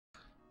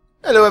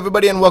Hello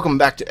everybody and welcome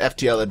back to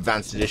FTL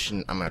Advanced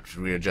Edition. I'm gonna have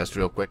to readjust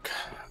real quick.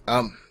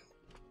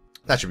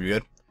 That should be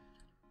good.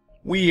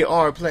 We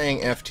are playing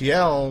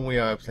FTL, we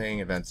are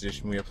playing Advanced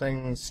Edition, we are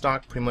playing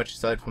stock pretty much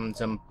aside from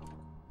some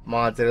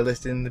mods that are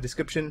listed in the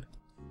description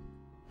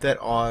that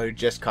are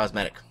just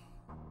cosmetic.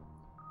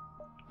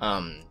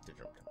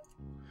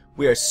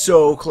 We are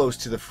so close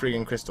to the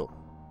friggin' crystal.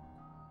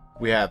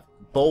 We have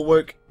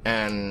Bulwark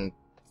and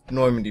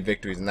Normandy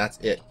victories and that's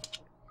it.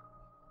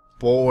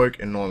 Bulwark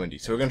and Normandy.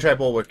 So we're going to try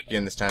Bulwark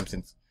again this time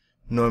since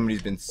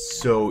Normandy's been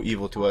so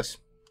evil to us.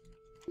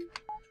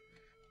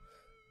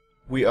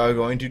 We are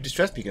going to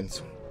distress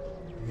beacons.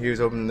 Here's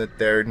hoping that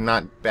they're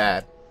not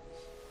bad.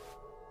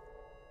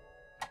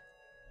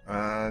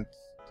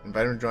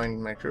 Invite him to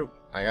join my crew.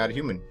 I got a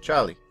human.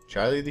 Charlie.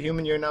 Charlie the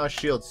human, you're now a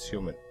Shields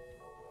human.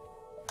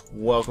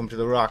 Welcome to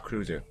the Rock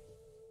Cruiser.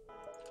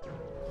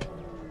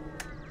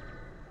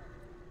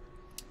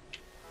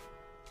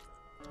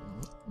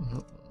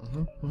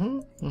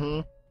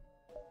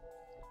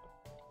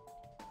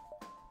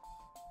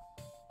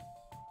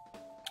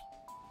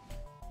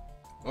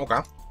 Okay.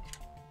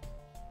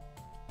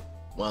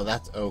 Well,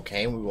 that's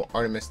okay. We will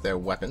Artemis their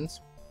weapons.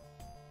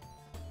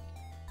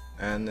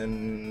 And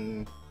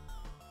then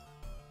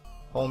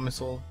hull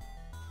missile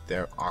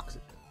their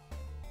oxygen.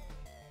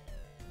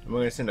 And we're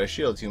going to send our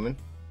shields human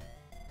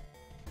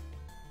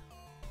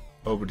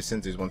over to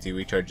sensors once he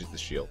recharges the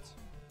shields.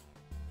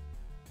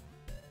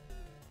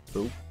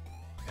 Boop.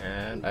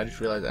 And I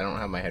just realized I don't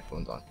have my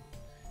headphones on.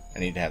 I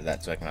need to have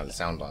that so I can have the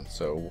sound on.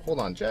 So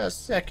hold on just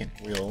a second.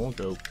 We'll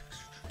go.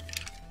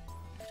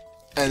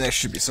 And there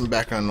should be some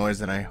background noise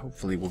that I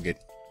hopefully will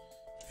get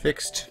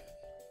fixed.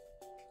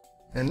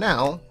 And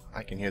now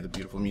I can hear the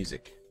beautiful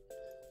music.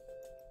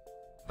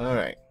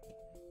 Alright.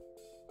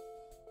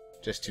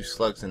 Just two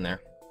slugs in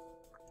there.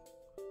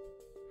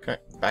 Okay,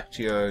 back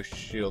to your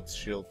shield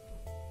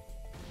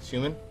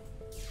human.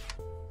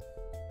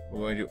 We're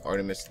going to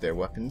Artemis their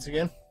weapons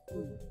again.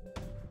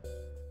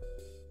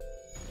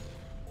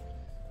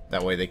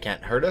 That way they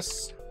can't hurt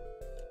us.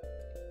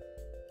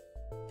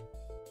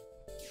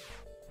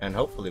 And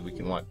hopefully we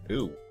can watch.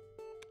 Ooh.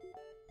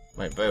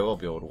 Might very well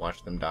be able to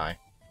watch them die.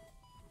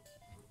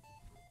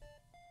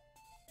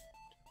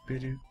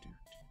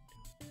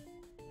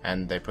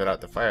 And they put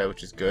out the fire,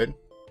 which is good.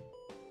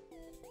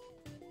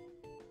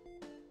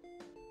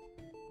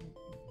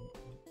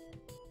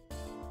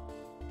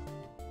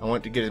 I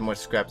want to get as much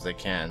scrap as I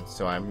can,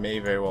 so I may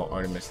very well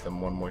Artemis them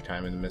one more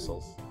time in the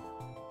missiles.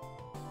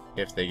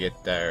 If they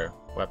get their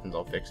weapons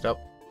all fixed up.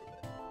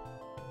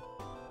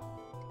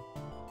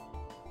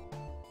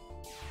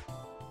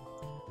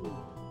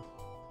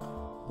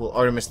 We'll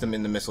Artemis them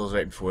in the missiles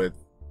right before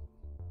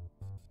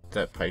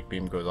that pike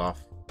beam goes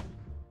off.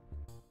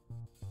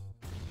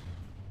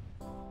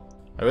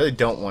 I really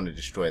don't want to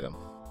destroy them,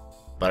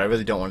 but I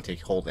really don't want to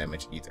take hull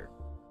damage either.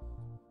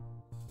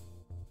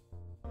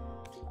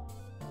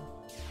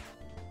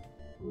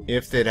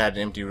 If they'd had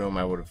an empty room,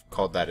 I would have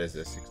called that as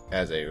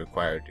a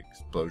required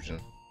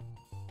explosion.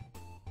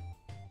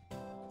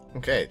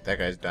 Okay, that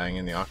guy's dying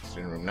in the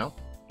oxygen room now,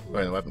 or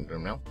in the weapons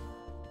room now.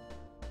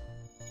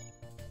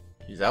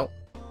 He's out.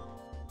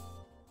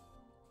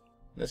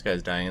 This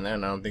guy's dying in there,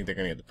 and I don't think they're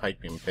gonna get the pike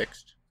beam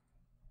fixed.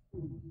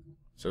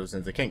 So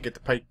since they can't get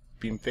the pike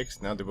beam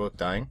fixed, now they're both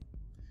dying.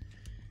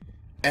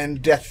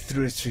 And death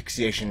through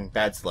asphyxiation,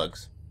 bad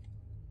slugs.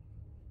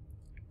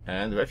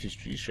 And the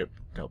refugee ship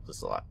helped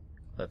us a lot.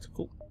 That's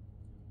cool.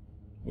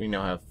 We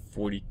now have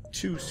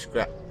 42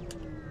 scrap.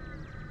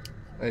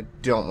 I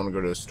don't want to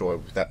go to a store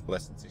with that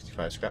less than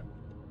 65 scrap.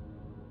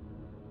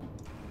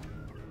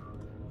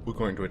 We're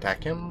going to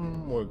attack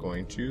him. We're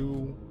going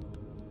to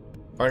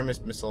Artemis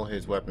missile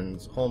his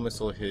weapons, hull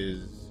missile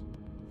his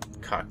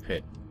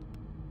cockpit.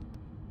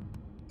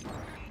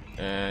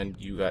 And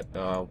you got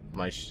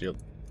my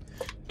shield.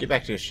 Get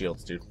back to your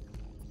shields, dude.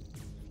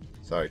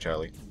 Sorry,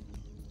 Charlie.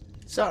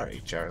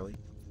 Sorry, Charlie.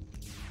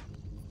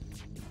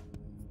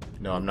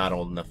 No, I'm not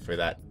old enough for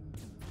that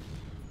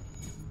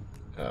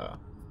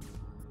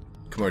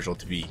commercial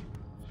to be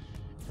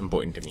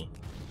important to me.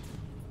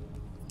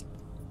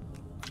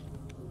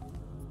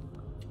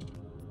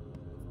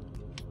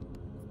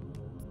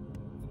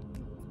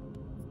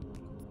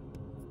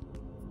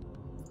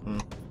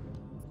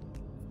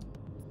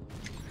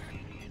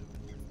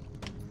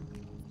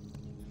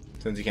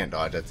 Since he can't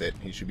dodge, that's it.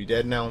 He should be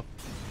dead now.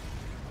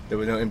 There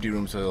was no empty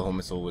room, so the whole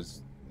missile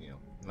was, you know,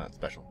 not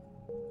special.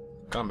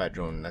 Combat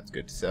drone, that's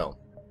good to sell.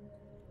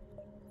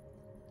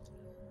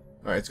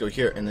 Alright, let's go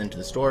here and then to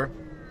the store.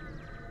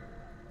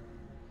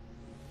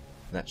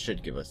 That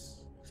should give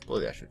us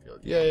explode the asteroid field.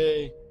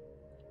 Yay!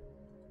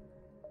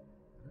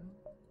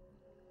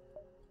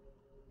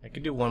 I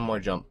could do one more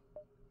jump.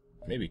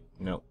 Maybe,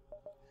 no.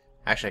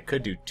 Actually, I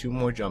could do two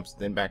more jumps,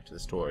 then back to the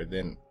store.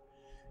 Then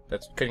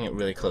that's cutting it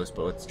really close,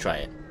 but let's try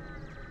it.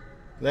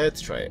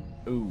 Let's try it.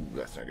 Ooh,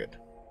 that's not good.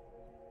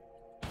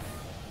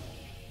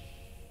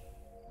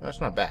 That's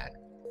not bad.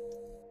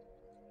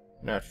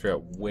 Now I have to figure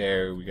out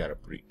where we gotta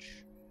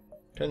breach.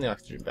 Turn the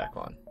oxygen back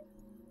on.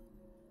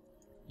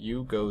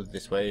 You go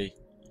this way.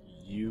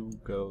 You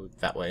go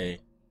that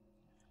way.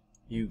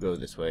 You go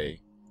this way.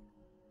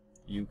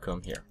 You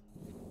come here.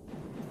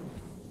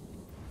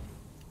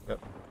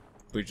 Yep.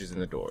 Breaches in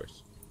the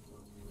doors.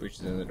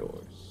 Breaches in the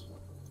doors.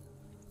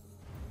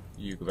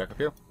 You go back up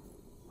here.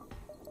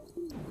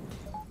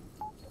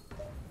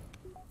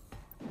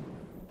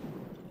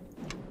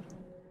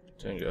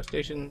 Turn your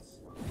stations.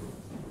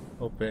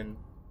 Open.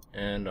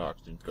 And our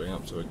oxygen's going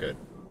up, so we're good.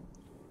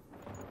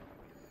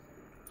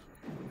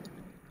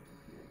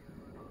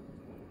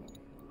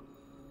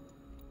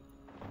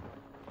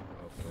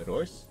 Open the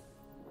doors.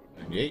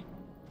 98.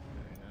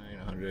 99,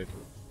 100.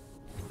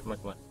 Come on,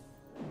 come on.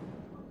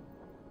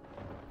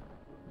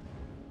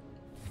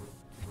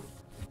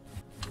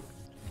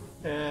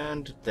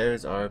 And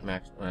there's our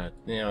max.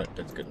 You know what?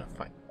 That's good enough.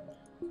 Fine.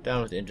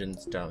 Down with the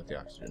engines, down with the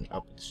oxygen,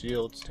 up with the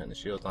shields, turn the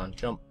shields on,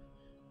 jump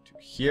to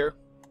here,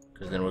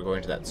 because then we're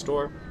going to that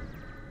store.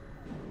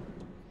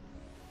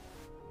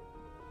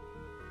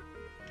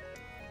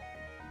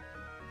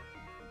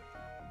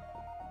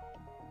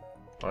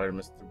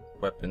 Artemis the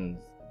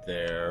weapons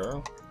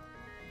there.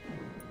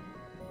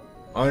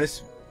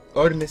 Artemis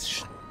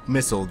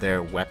missile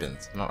their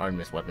weapons. Not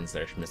Artemis weapons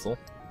their missile.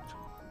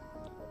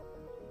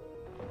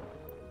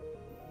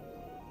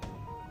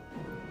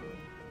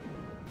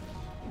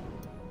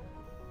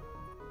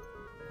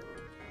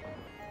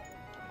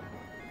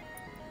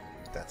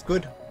 That's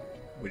good.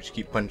 We just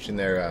keep punching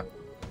their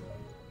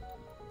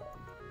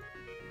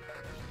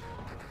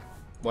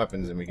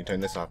weapons, and we can turn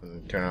this off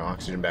and turn our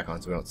oxygen back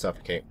on so we don't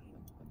suffocate.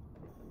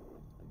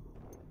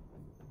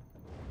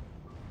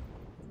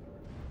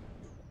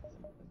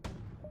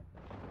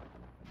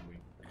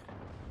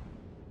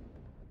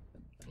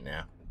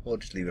 Nah, we'll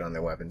just leave it on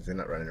their weapons. They're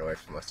not running away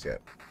from us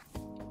yet.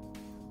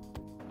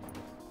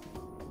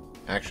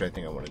 Actually, I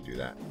think I want to do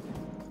that.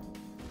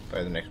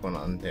 Fire the next one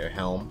on their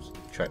helms,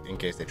 in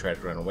case they try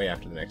to run away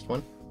after the next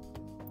one.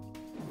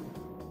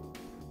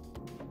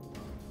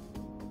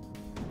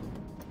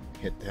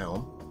 Hit the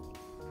helm.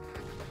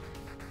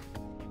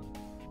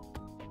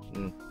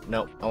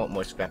 No, I want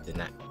more scrap than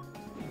that.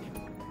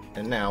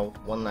 And now,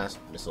 one last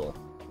missile.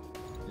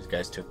 These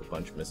guys took a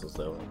bunch of missiles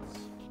though.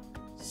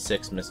 It's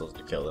 6 missiles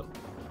to kill them.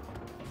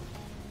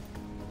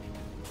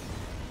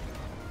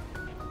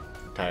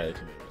 Entirely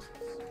too many missiles.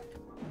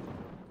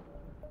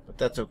 But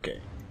that's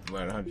okay.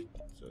 We're at 100.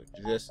 So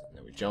we do this, and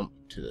then we jump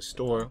to the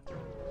store.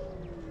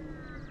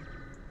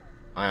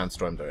 Ion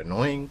storms are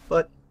annoying,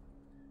 but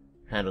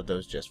handled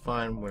those just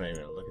fine. We're not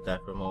even gonna look at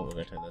that for a moment.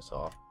 We're gonna turn this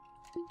off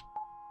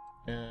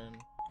and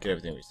get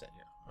everything reset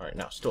here. Alright,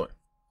 now store.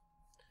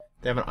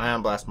 They have an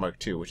Ion Blast Mark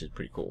II, which is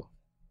pretty cool.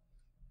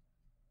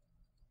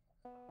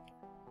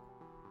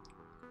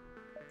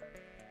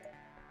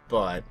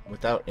 But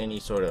without any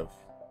sort of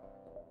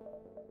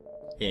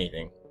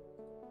anything.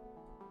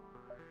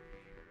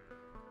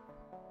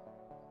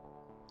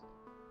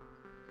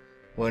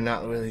 We're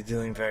not really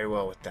doing very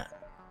well with that.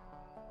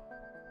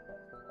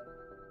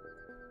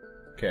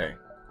 Okay.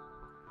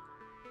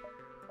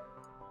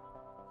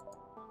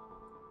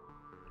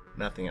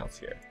 Nothing else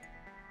here.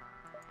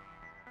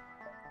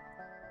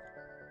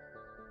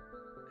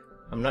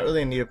 I'm not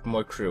really in need of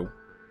more crew,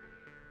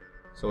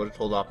 so we'll just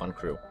hold off on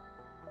crew.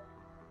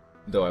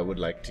 Though I would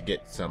like to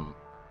get some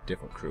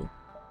different crew.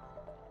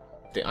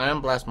 The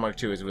Ion Blast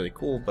Mark II is really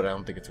cool, but I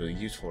don't think it's really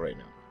useful right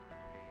now.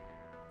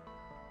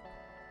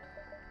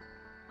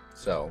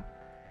 So,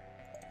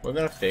 we're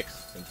gonna fix,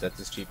 since that's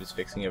as cheap as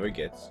fixing ever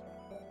gets.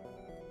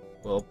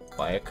 We'll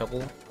buy a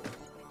couple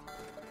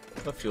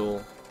of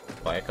fuel,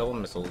 buy a couple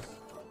missiles,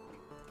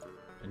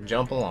 and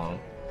jump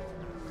along.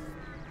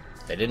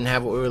 They didn't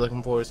have what we were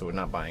looking for, so we're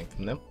not buying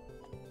from them.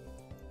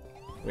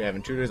 We have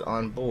intruders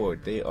on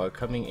board. They are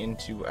coming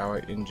into our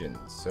engines,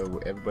 so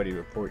everybody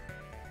report.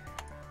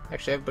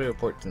 Actually, everybody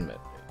report to the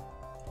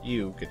medbay.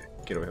 You get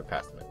over here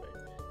past the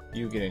medbay.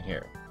 You get in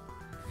here.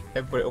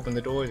 Everybody open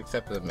the doors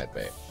except for the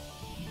medbay.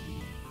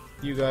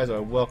 You guys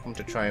are welcome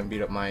to try and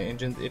beat up my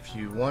engines if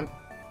you want.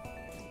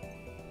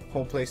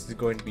 Whole place is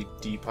going to be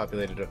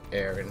depopulated of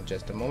air in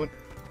just a moment.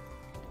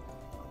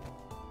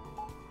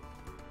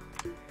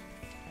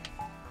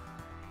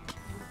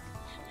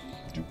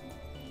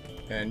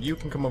 And you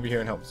can come over here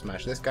and help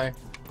smash this guy.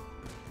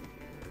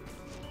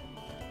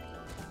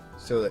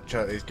 So that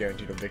Charlie's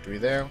guaranteed a victory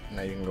there.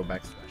 Now you can go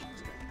back and smash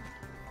this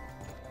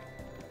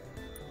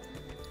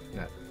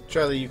guy. Now,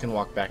 Charlie, you can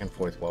walk back and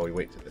forth while we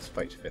wait for this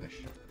fight to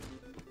finish.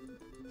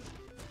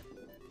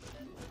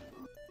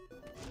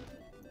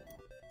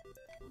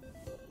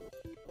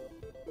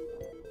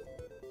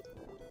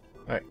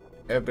 Alright,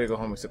 everybody go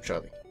home except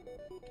Charlie.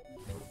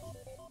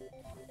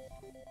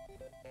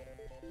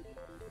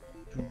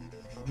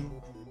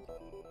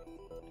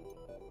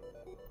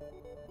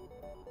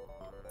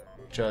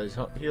 Charlie's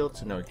healed,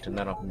 so now we can turn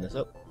that off and this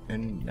up,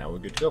 and now we're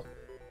good to go.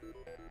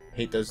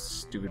 Hate those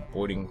stupid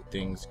boarding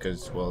things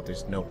because, well,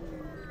 there's no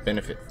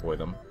benefit for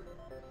them.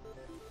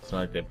 It's not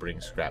like they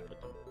bring scrap with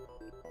them.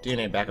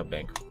 DNA backup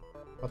bank.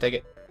 I'll take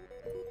it.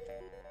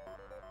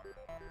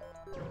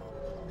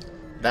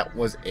 That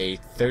was a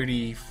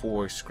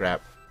 34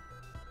 scrap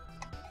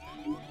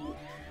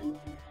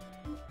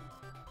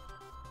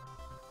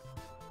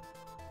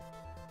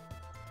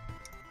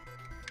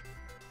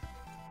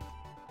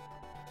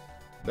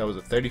That was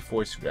a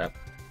 34 scrap.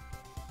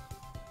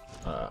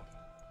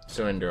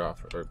 Surrender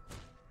offer, or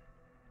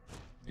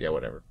yeah,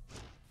 whatever.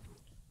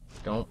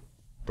 Don't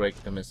break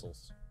the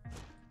missiles.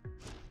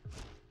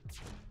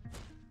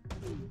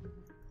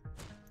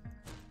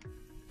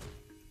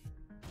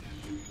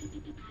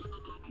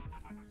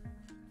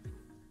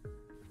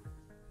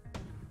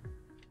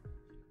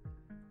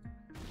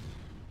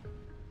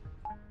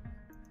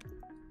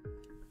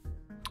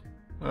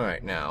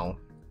 Alright, now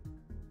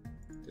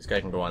this guy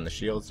can go on the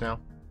shields now,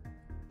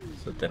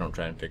 so that they don't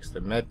try and fix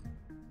the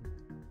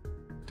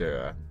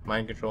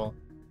mind control.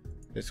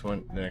 This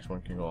one, the next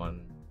one can go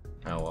on.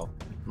 Oh well,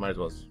 might as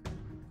well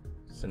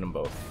send them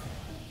both.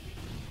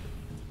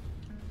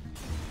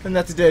 And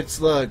that's a dead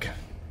slug.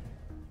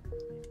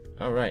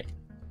 Alright.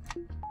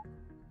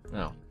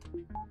 Now,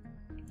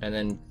 and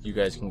then you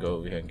guys can go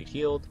over here and get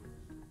healed.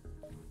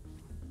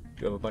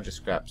 You have a bunch of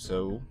scrap,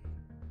 so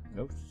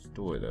no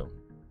store though.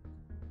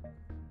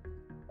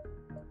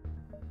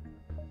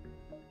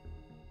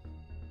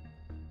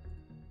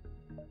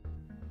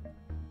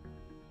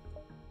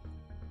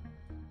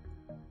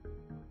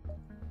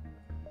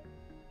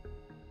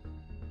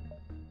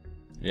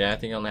 Yeah, I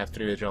think I only have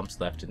 3 jumps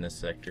left in this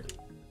sector.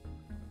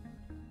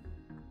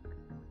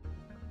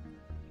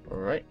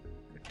 Alright,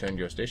 return to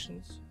your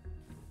stations.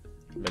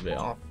 Levy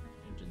off,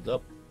 engines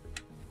up.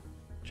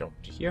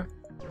 Jump to here.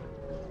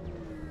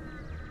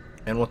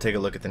 And we'll take a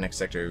look at the next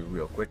sector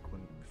real quick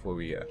before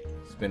we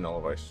spin all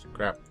of our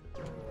scrap.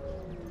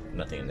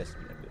 Nothing in this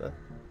nebula.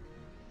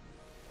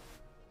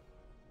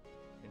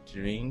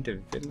 Intervene to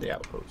defend the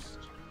outpost.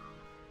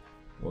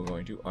 We're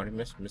going to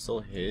Artemis missile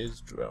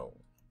his drone.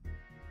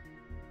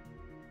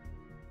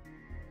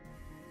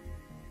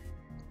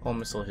 I'll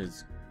missile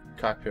his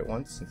cockpit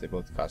once, since they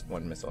both cost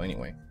 1 missile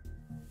anyway.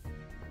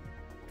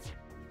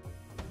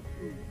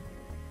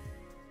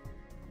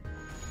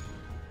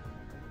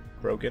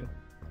 Broken.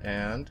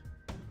 And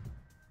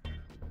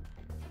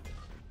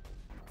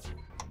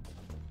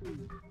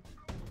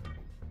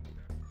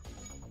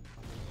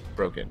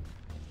broken.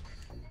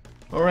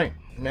 Alright,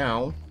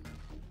 now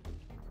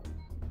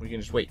we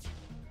can just wait,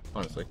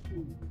 honestly.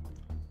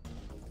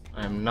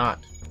 I am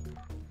not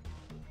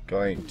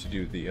going to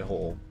do the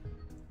whole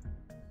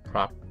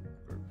prop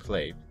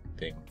play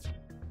thing.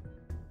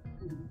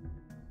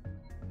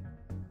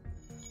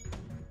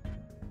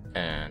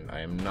 And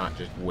I am not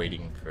just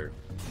waiting for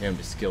him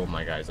to skill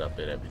my guys up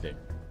at everything.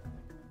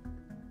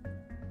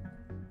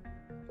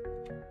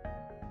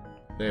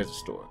 There's a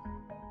store.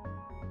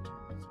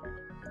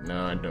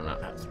 No, I do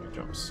not have 3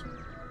 jumps.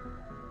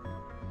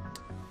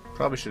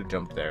 Probably should have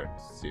jumped there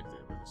to see if there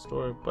was a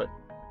store, but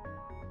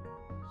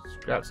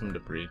scrap some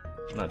debris.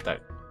 I'm not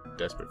that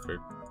desperate for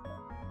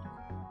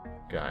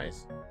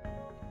guys.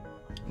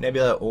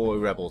 Nebula or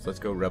Rebels? Let's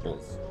go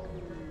Rebels.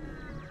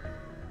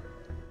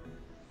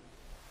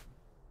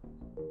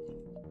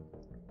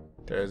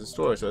 There's a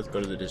store, so let's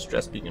go to the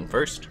distress beacon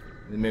first.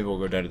 Then maybe we'll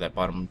go down to that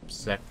bottom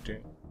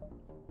sector.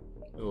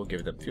 We will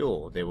give them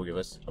fuel. They will give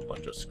us a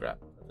bunch of scrap.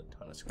 A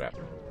ton of scrap.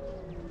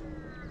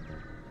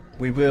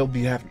 We will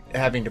be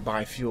having to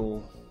buy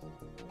fuel.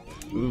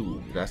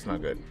 Ooh, that's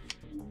not good.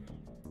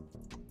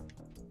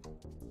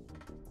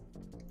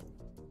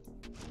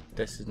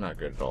 This is not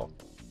good at all.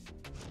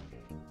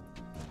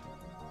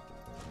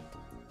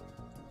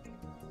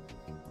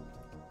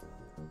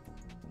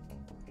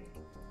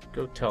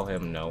 Go tell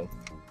him no.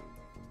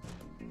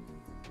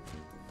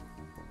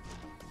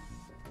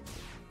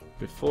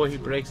 Before he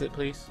breaks it,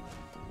 please.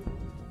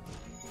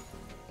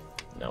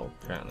 No,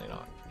 apparently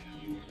not.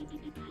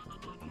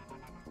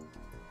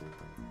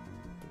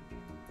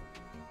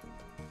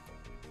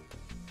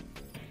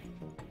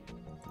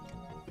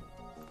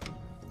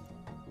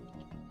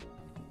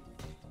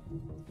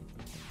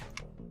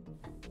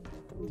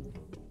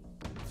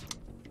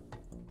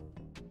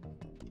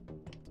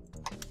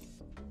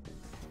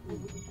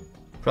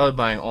 Probably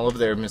buying all of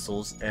their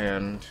missiles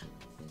and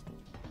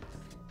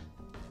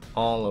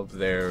all of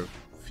their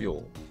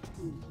fuel.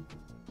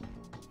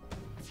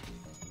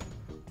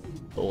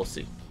 But we'll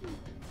see.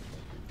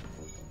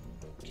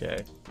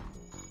 Okay.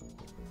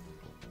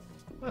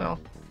 Well.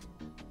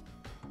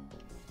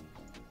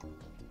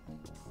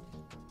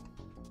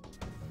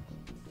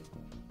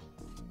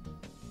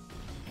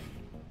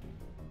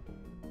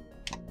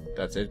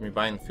 That saves me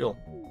buying the fuel.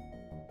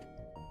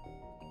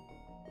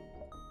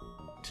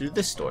 To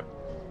this store.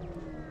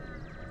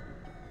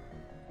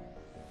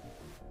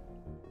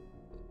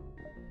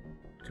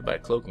 Could buy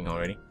cloaking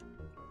already.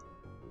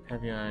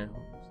 Heavy iron.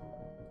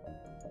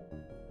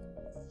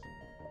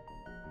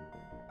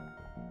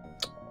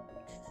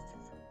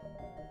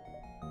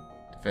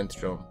 Defense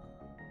drone.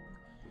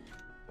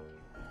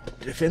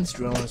 The defense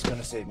drone is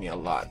gonna save me a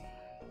lot.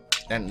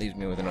 And leaves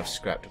me with enough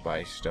scrap to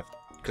buy stuff.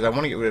 Because I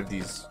want to get rid of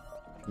these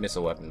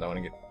missile weapons. I want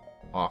to get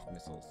off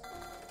missiles.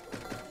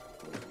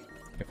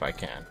 If I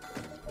can.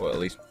 Or at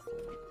least...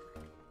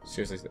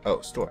 Seriously...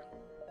 Oh, store.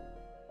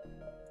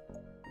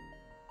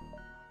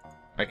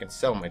 I can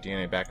sell my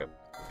DNA backup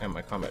and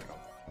my combat drone.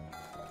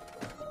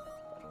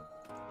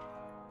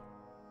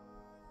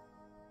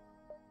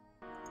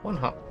 One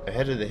hop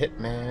ahead of the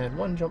hitman,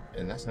 one jump,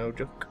 and that's no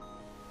joke.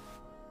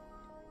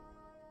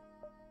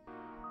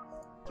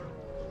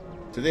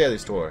 To the other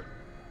store.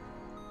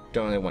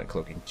 Don't really want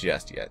cloaking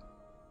just yet.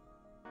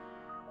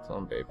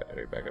 Some bay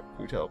battery backup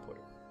crew teleporter.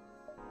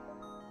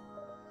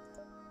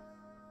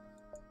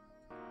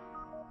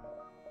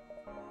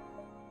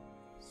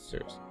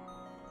 Seriously.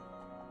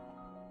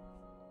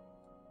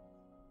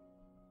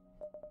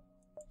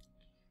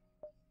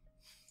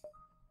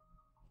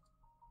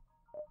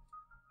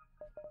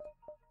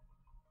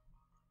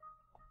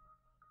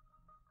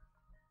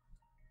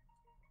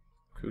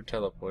 Crew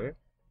teleporter.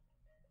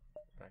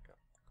 Back up.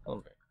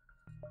 Clone bay.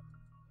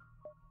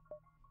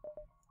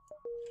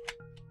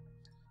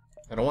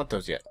 I don't want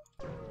those yet.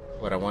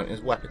 What I want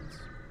is weapons.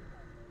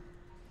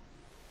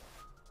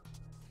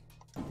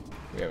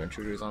 We have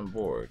intruders on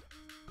board.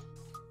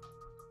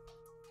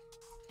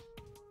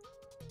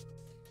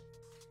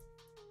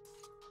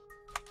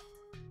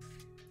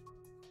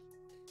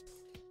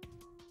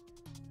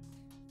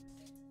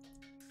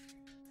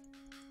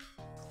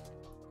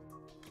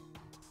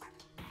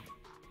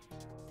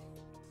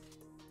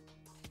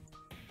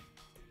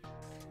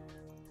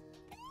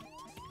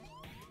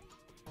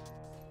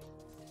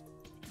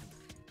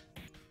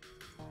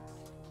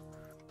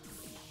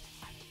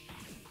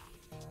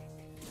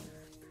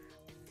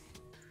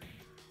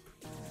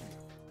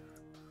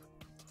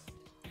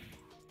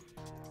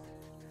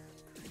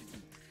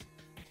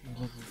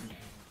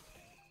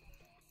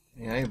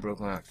 Yeah, I broke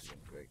my oxygen.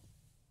 Great.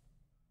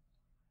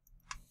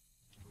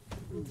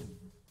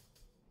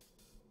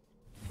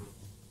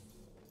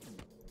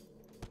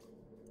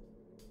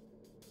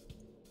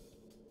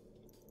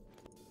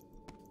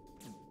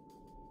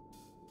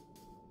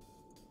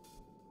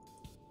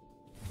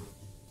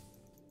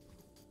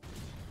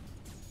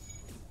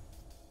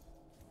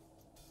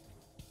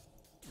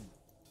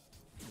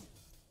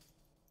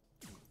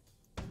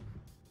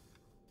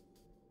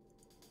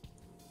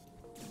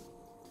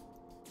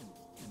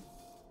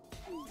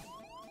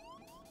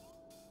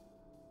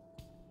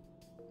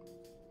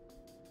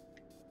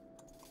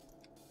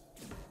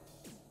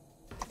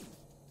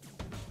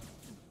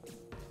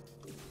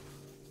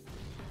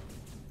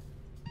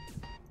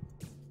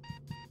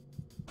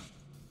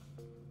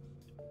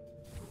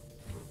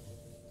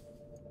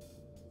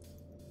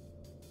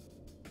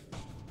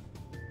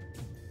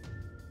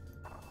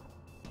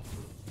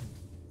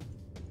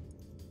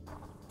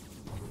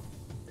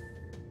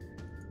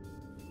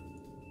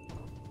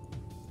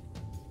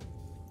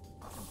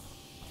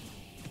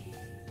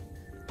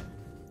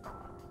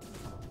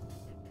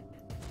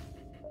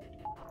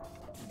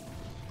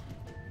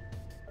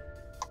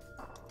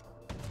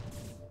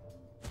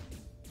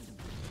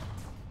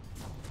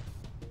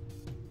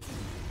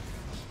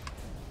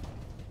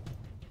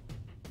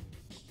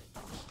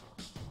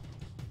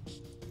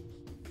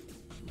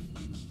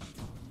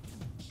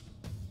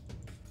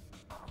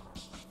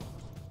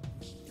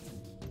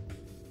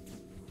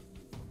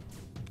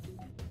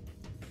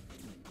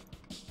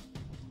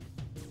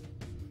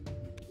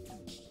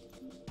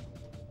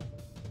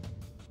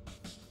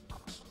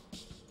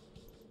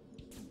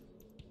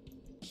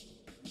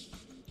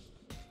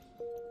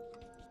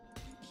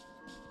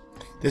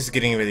 This is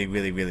getting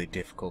really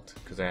difficult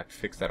because I have to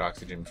fix that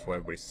oxygen before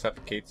everybody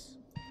suffocates.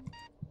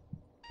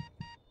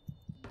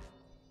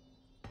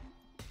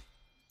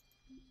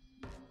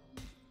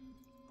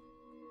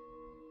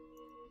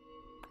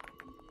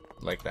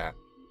 Like that.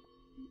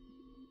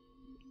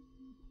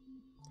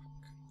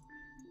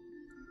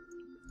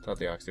 Thought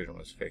the oxygen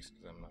was fixed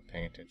because I'm not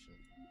paying attention.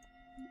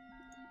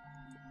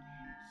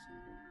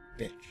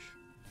 Bitch.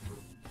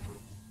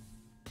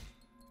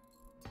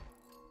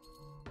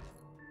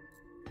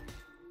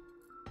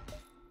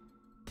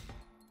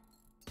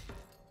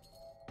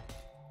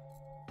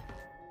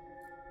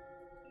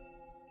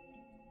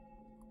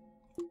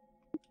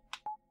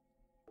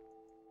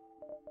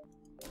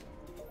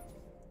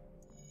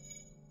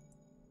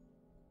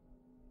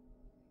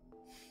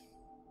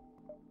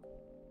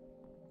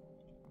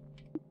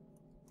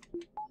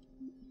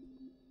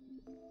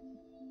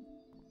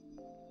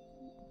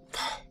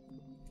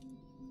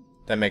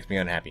 That makes me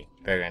unhappy.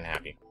 Very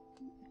unhappy.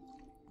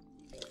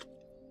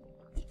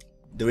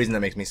 The reason that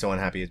makes me so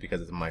unhappy is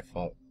because it's my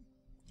fault.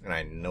 And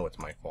I know it's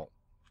my fault.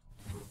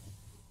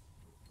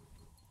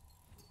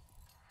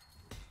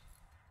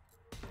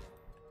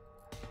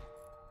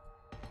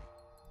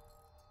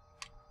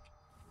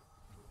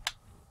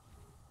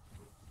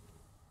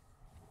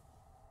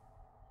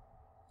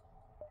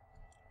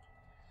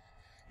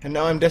 And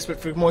now I'm desperate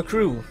for more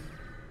crew.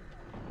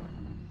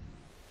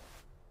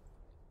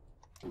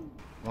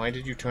 Why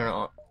did you turn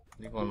on?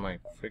 Leave on my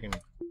friggin'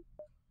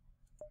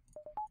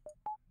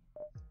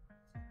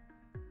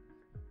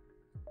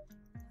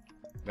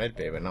 med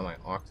bay, but not my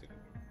oxygen,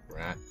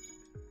 rat.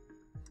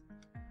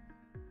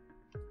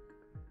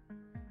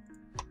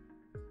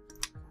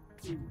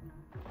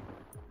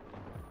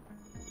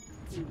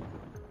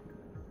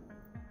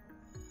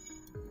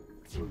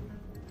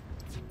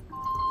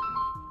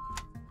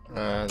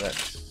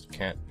 That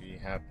can't be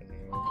happening.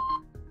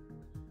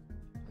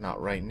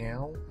 not right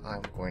now.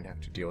 I'm going to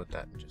have to deal with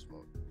that in just a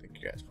moment.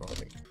 Thank you guys for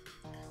holding.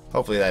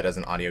 Hopefully that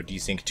doesn't audio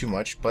desync too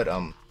much, but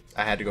I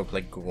had to go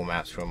play Google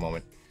Maps for a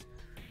moment.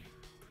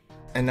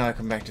 And now I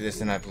come back to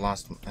this and I've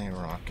lost my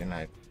rock and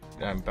I'm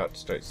about to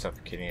start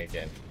suffocating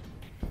again.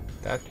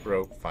 That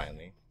broke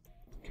finally.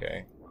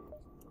 Okay.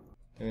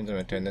 That means I'm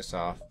going to turn this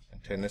off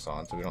and turn this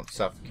on so we don't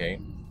suffocate.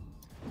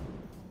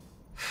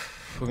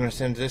 We're going to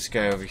send this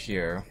guy over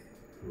here.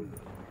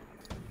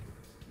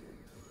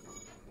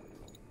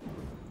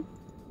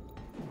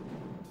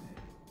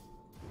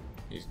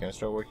 He's going to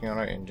start working on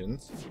our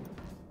engines.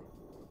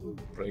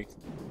 Break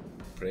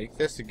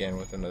this again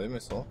with another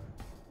missile.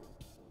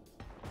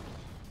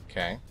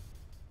 Okay.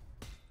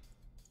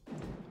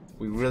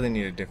 We really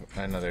need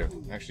another...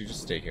 Actually,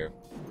 just stay here,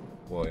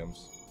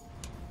 Williams.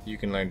 You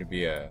can learn to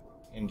be a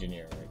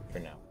engineer right, for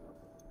now.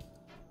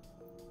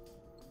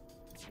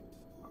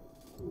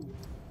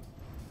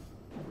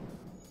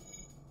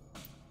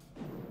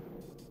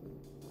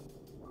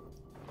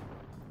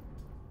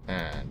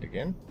 And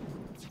again.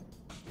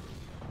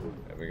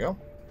 There we go.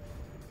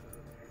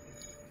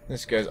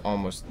 This guy's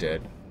almost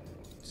dead.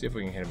 See if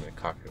we can hit him in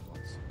the cockpit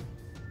once.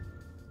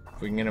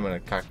 If we can get him in the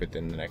cockpit,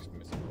 then the next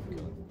missile will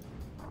kill him.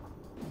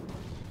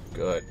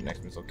 Good. The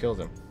next missile kills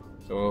him.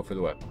 So we'll go for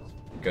the weapons.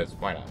 Because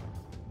why not?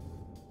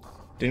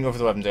 Didn't go for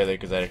the weapons either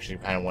because I actually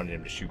kind of wanted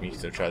him to shoot me,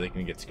 so Charlie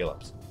can get skill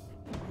ups.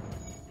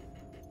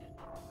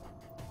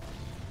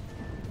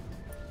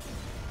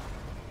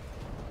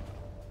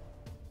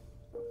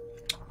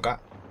 Okay.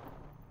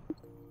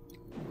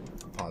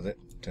 Pause it.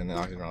 Turn the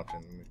oxygen off.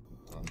 Turn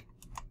the on.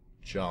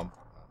 Jump.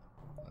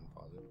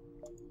 Unpause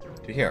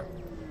it. To here.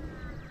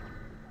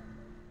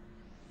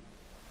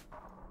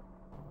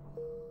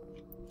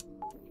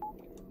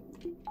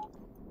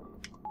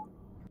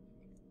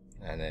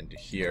 And then to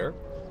here.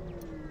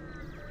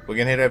 We're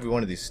gonna hit every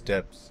one of these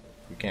steps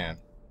if we can.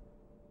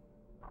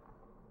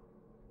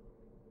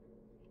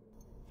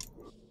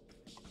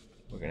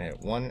 We're gonna hit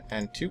 1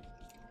 and 2.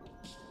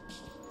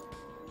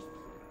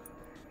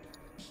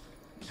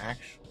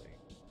 Actually,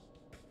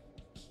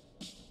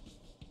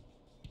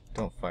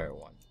 don't fire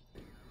 1.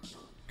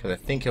 Because I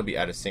think he'll be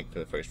out of sync for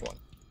the first one.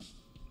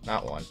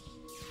 Not 1.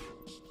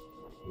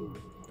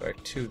 Fire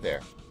 2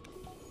 there.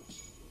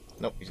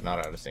 Nope, he's not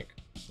out of sync.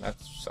 That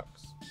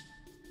sucks.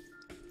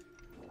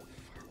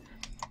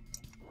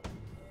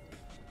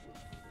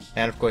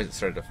 And of course it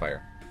started to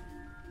fire.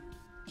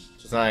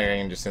 So it's not like I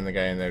can just send the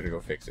guy in there to go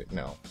fix it.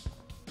 No.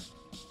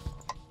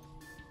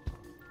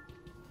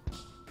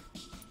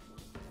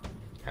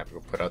 Have to go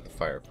put out the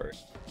fire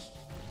first.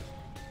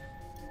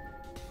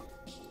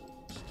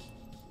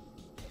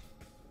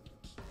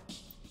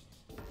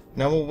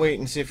 Now we'll wait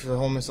and see if the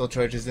whole missile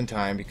charges in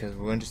time because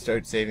we're going to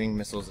start saving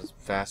missiles as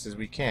fast as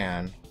we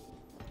can.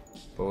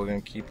 But we're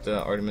going to keep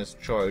the Artemis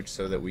charged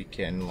so that we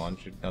can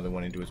launch another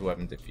one into his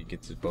weapons if he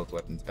gets his both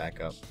weapons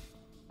back up.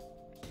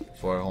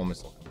 Before a whole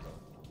missile comes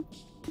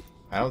out.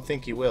 I don't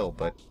think he will,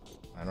 but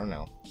I don't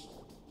know.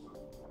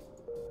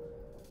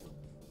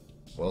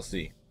 We'll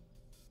see.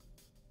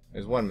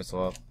 There's one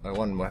missile up, or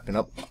one weapon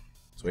up.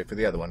 Let's wait for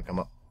the other one to come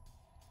up.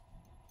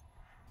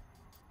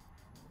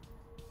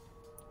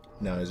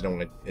 No, there's no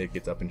way it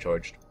gets up and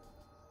charged.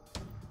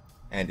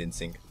 And in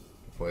sync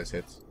before this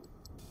hits.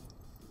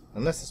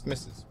 Unless this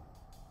misses.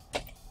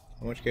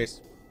 In which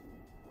case...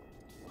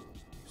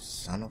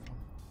 Son of a...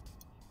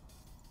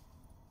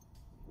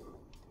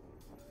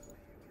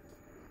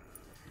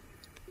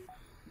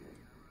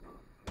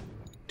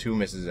 Two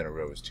misses in a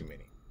row is too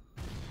many.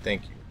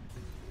 Thank you.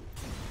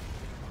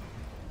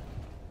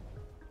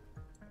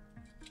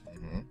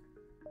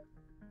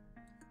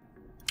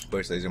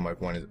 Burst Laser Mark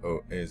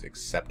 1 is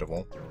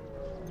acceptable.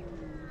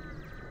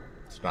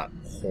 It's not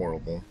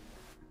horrible.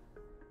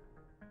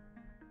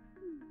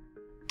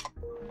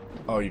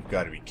 Oh, you've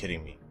got to be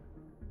kidding me.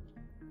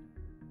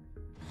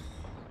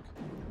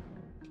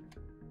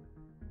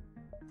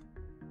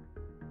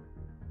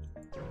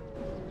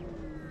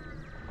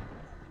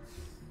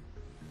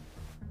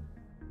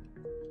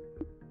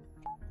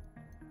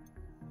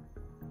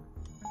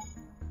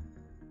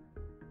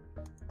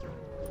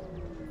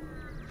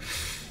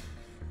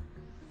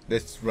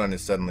 This run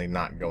is suddenly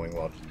not going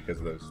well just because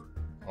of those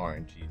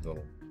RNG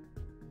little...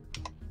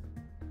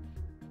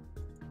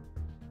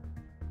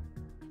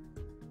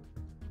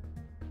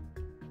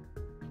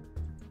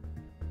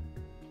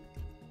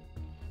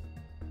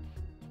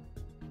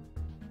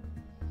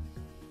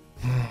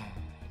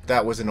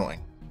 That was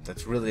annoying.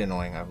 That's really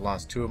annoying. I've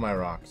lost 2 of my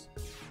rocks.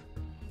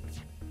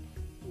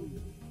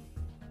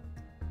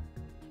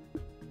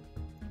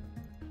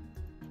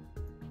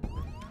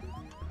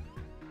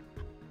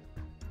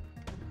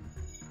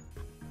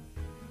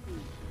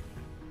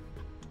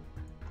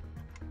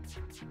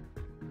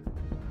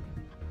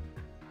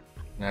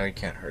 Now he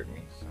can't hurt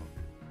me, so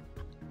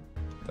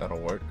that'll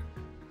work.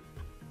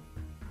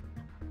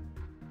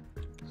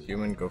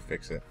 Human, go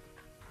fix it.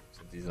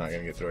 Since he's not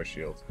gonna get through our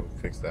shields, go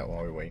fix that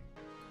while we wait.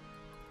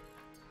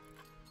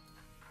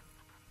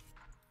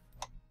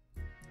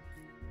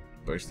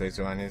 Burst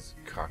laser on his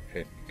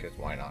cockpit, because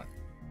why not?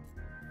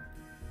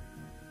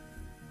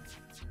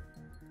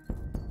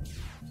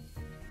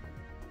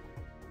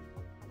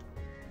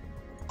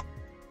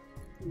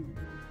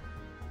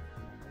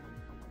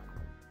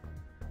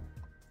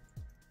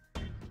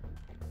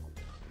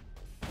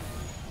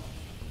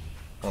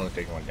 only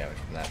taking 1 damage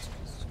from that,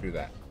 so screw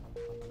that.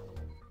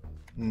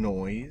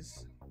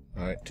 Noise.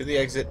 Alright, to the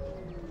exit.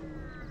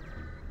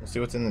 We'll see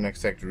what's in the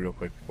next sector real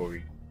quick before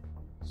we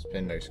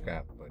spend our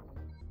scrap, but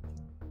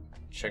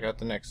check out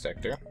the next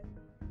sector.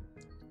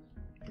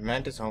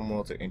 Mantis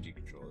homeworlds are energy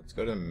control. Let's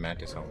go to the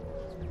Mantis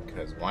homeworlds,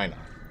 because why not?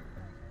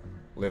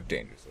 Live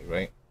dangerously,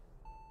 right?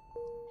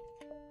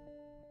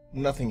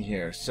 Nothing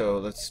here, so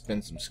let's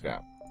spend some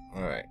scrap.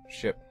 Alright,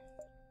 ship.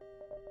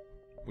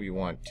 We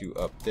want to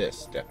up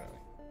this, definitely.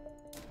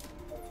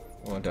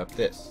 We want to up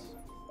this,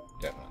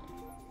 definitely.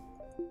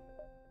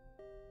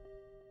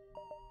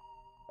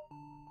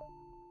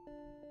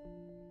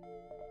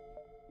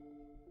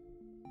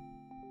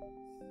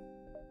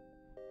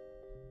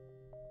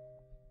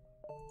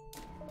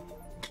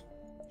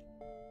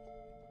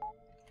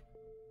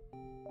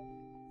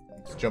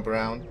 Let's jump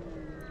around.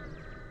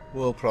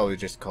 We'll probably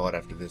just call it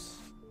after this.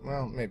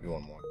 Well, maybe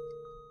one more.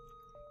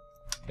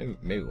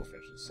 Maybe we'll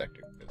finish this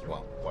sector as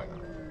well. Why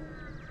not?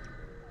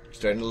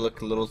 Starting to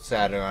look a little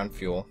sadder on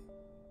fuel.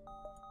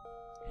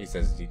 He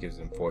says he gives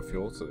him 4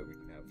 fuel so that we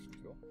can have some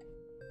fuel.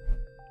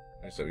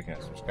 Or so we can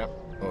have some scrap.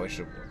 Oh, I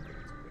should have worked.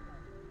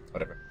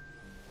 Whatever.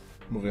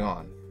 Moving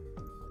on.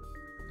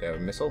 They have a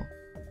missile.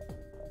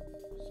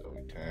 So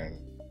we turn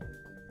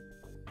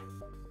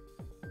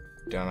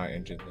down our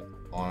engines and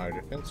on our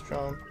defense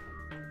drone.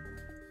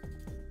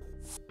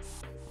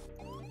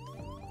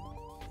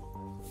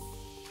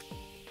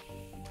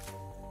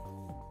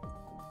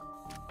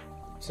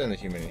 Send the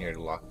human in here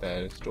to lock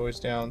those doors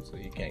down so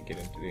he can't get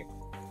into the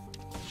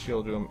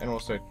shield room, and we'll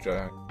start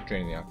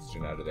draining the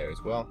oxygen out of there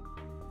as well.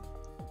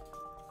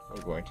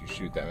 We're going to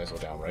shoot that missile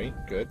down right.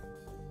 Good.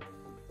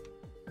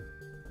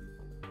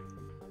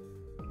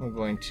 We're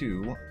going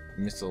to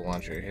missile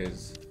launcher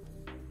his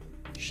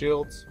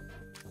shields.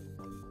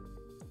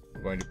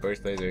 We're going to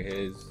burst laser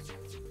his...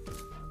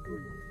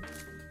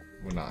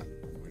 We're not.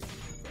 We're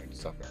going to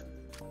suffer.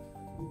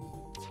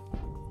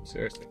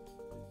 Seriously.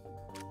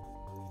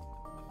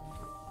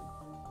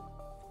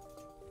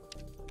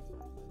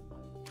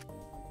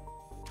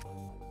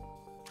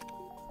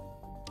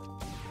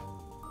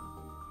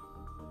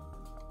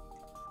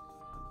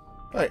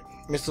 Alright,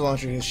 missile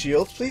launcher his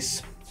shields,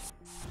 please.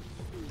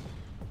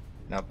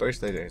 Now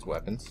burst laser his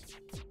weapons.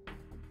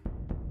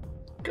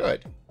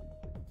 Good.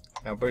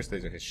 Now burst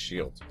laser his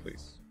shields,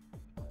 please.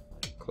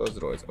 Close the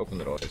doors, open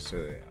the doors so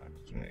they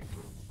oxygenate.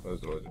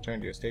 Close the doors, return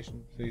to your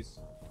station, please.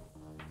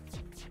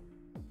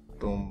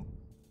 Boom.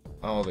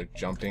 Oh, they're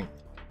jumping.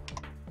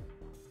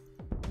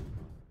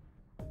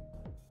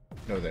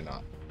 No, they're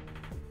not.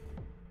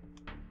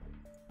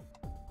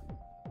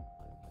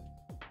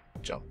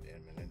 Jump in a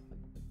minute.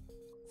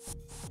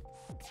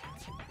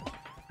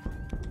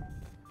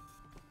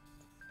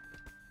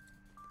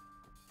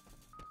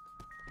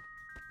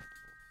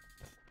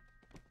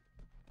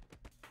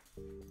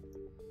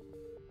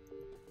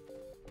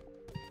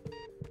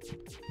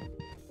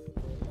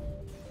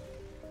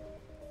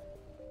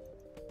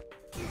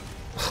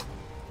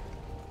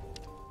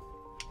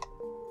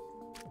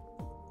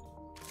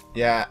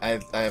 Yeah,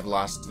 I have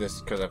lost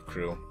this because of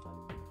crew.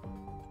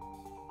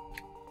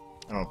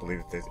 I don't believe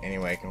that there's any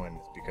way I can win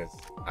this because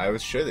I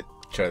was sure that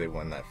Charlie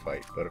won that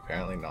fight, but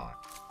apparently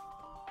not.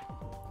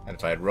 And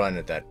if I had run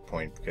at that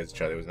point because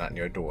Charlie was not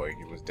near a door,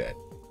 he was dead.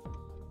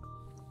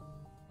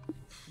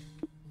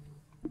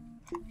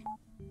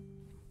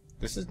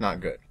 This is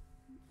not good.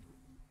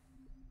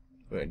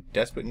 We're in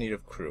desperate need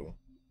of crew.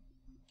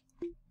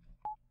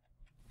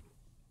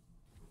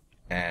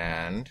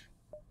 And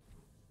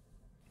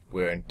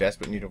we're in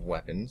desperate need of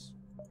weapons.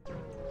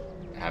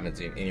 I haven't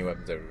seen any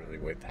weapons that are really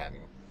worth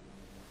having.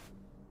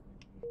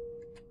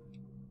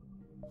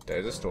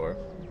 There's a store.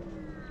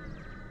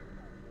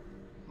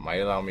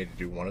 Might allow me to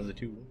do one of the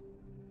two.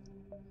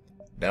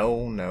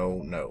 No,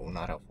 no, no,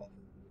 not helpful.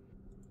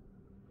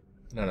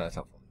 No, that's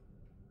helpful.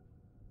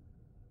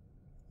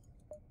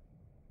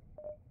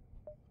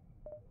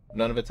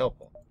 None of it's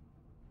helpful.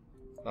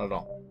 Not at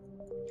all.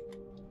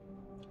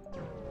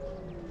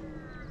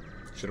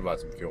 Should have bought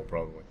some fuel,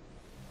 probably.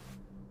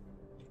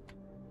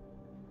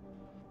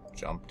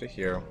 Jump to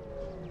here.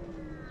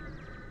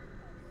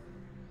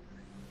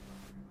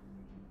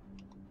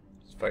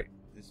 This fight,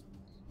 this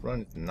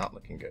run is not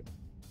looking good.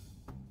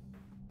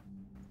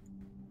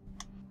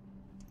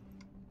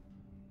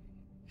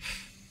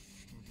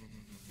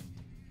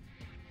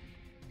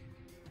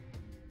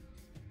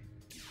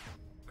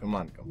 Come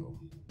on, Gumbo.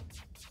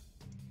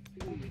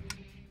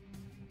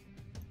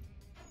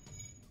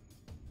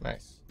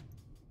 Nice.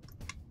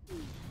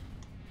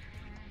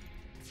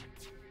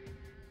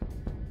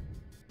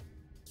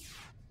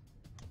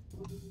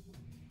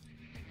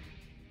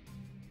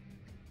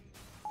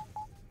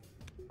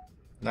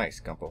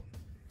 Nice, Gumbo.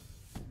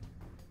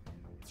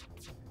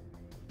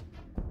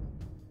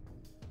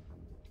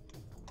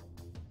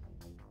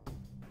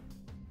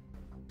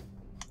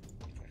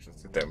 Actually,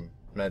 let's hit that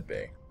med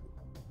bay.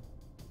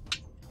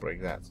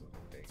 Break that so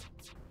that they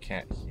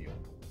can't heal.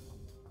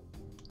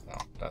 No,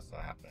 that's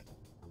not happening.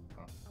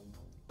 Huh.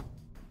 I'm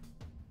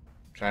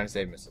trying to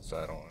save missiles, so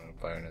I don't want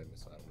to fire another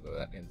missile, though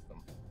that ends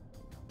them.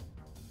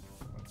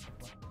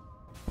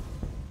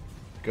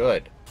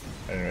 Good.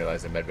 I didn't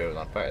realize the medbay was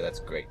on fire. That's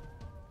great.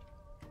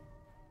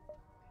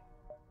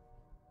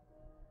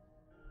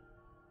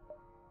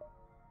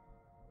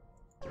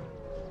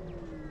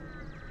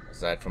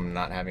 Aside from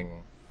not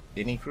having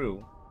any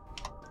crew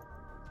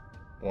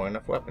or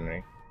enough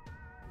weaponry,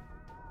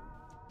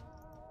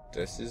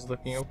 this is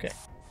looking okay.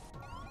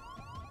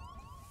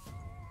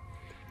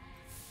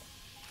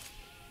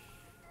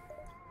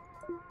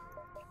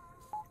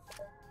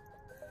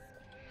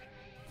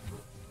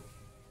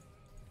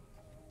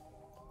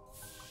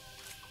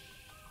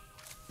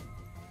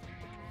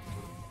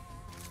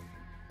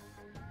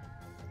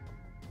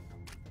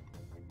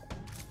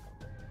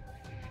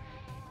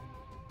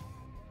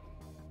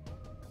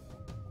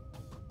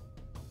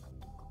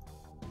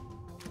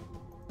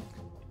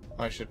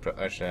 I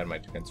should have my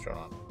defense drone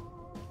on.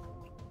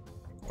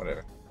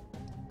 Whatever.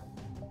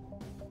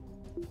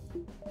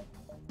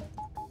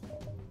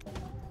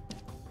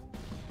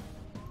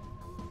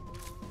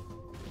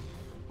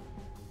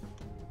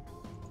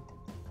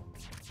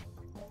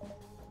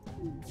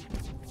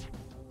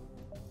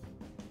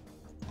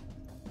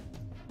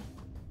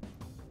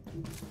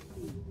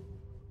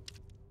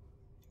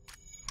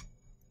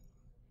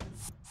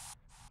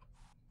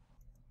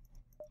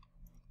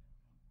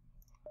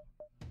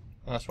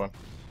 Last one.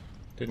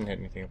 Didn't hit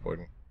anything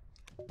important.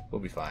 We'll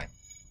be fine.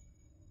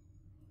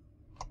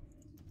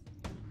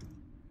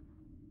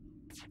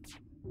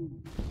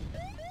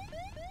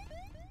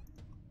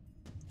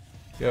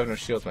 You have no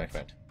shields, my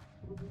friend.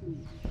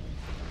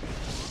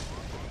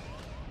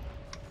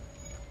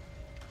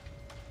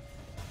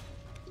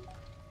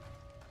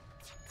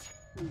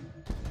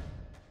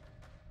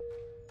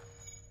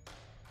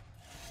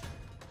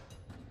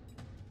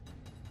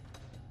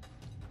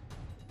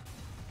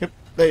 Yep,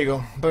 there you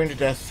go. Burned to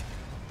death.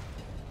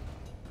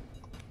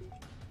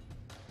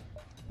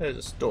 There's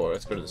a store.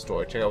 Let's go to the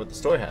store. Check out what the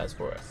store has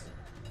for us.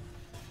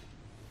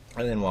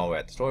 And then while we're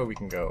at the store, we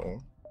can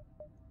go...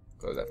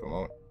 Close that for a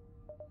moment.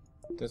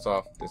 This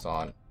off, this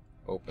on.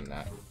 Open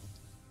that.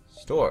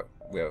 Store.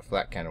 We have a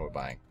flat cannon we're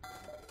buying.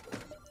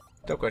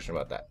 No question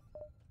about that.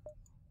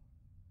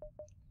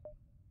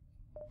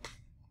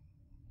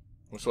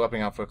 We're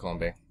swapping out for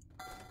Colombe.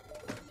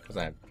 Because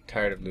I'm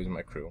tired of losing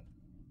my crew.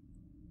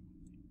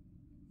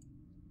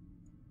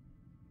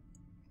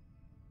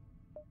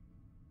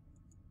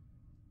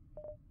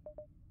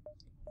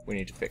 We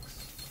need to fix.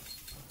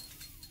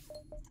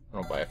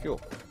 I'll buy a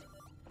fuel.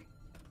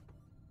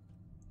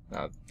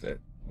 Now that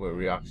we're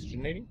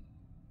reoxygenating.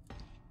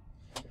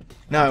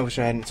 Now I wish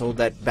I hadn't sold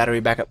that battery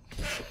backup.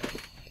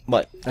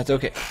 But that's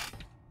okay.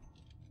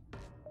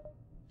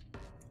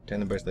 Turn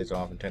the burst laser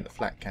off and turn the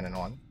flat cannon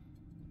on.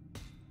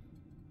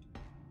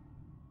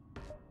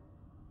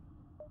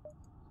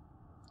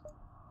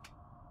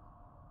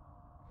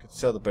 Could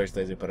sell the burst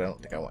laser, but I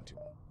don't think I want to.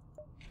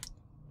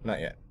 Not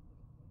yet.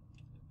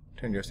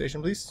 Turn your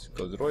station, please.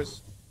 Close the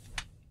doors.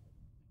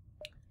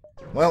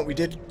 Well, we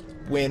did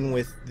win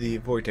with the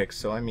vortex,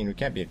 so I mean we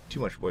can't be too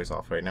much worse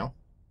off right now.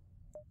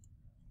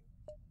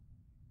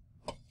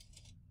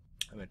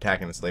 I'm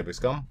attacking the slaver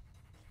scum.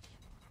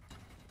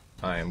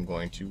 I am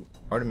going to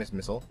Artemis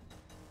missile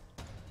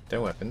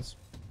their weapons,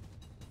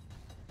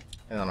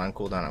 and then on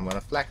cooldown I'm going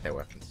to flak their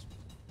weapons.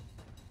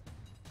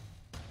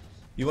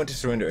 You want to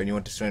surrender, and you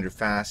want to surrender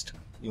fast.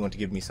 You want to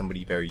give me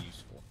somebody very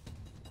useful.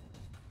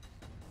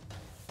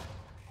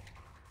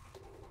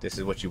 This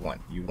is what you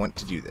want. You want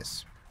to do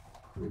this.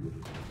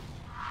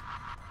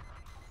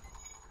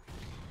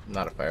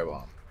 Not a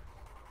firebomb.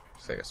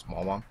 It's like a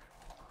small bomb.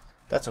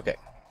 That's okay.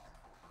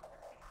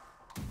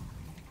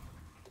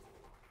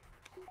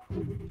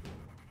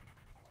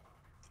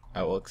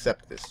 I will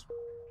accept this.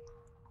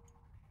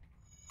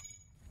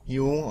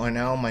 You are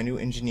now my new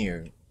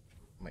engineer.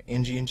 My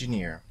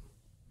engineer.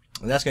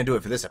 And that's going to do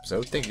it for this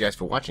episode. Thank you guys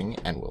for watching,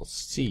 and we'll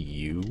see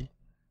you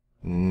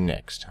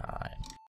next time.